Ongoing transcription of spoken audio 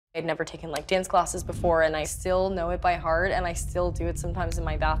I'd never taken like dance classes before, and I still know it by heart, and I still do it sometimes in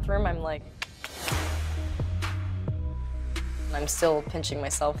my bathroom. I'm still pinching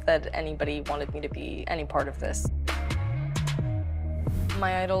myself that anybody wanted me to be any part of this.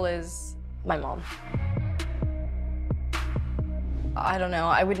 My idol is my mom. I don't know,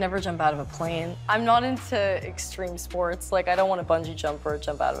 I would never jump out of a plane. I'm not into extreme sports. Like, I don't want to bungee jump or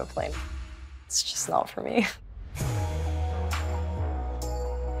jump out of a plane. It's just not for me.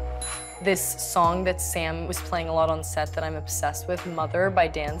 This song that Sam was playing a lot on set that I'm obsessed with, Mother by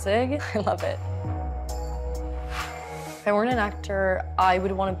Danzig, I love it. If I weren't an actor, I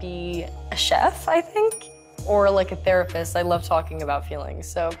would want to be a chef, I think, or like a therapist. I love talking about feelings,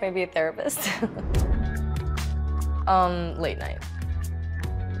 so maybe a therapist. Late night.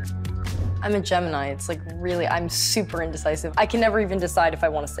 I'm a Gemini. It's like really, I'm super indecisive. I can never even decide if I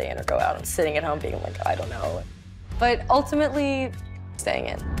want to stay in or go out. I'm sitting at home being like, I don't know. But ultimately, staying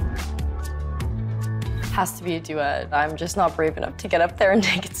in. Has to be a duet. I'm just not brave enough to get up there and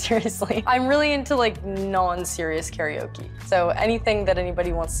take it seriously. I'm really into like non-serious karaoke. So anything that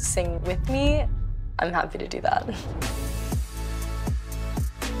anybody wants to sing with me, I'm happy to do that.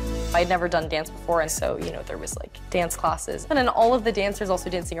 I'd never done dance before, and so, you know, there was like dance classes. And then all of the dancers also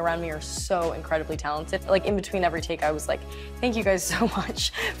dancing around me are so incredibly talented. Like in between every take, I was like, thank you guys so much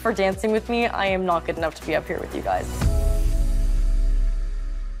for dancing with me. I am not good enough to be up here with you guys.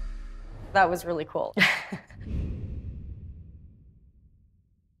 That was really cool.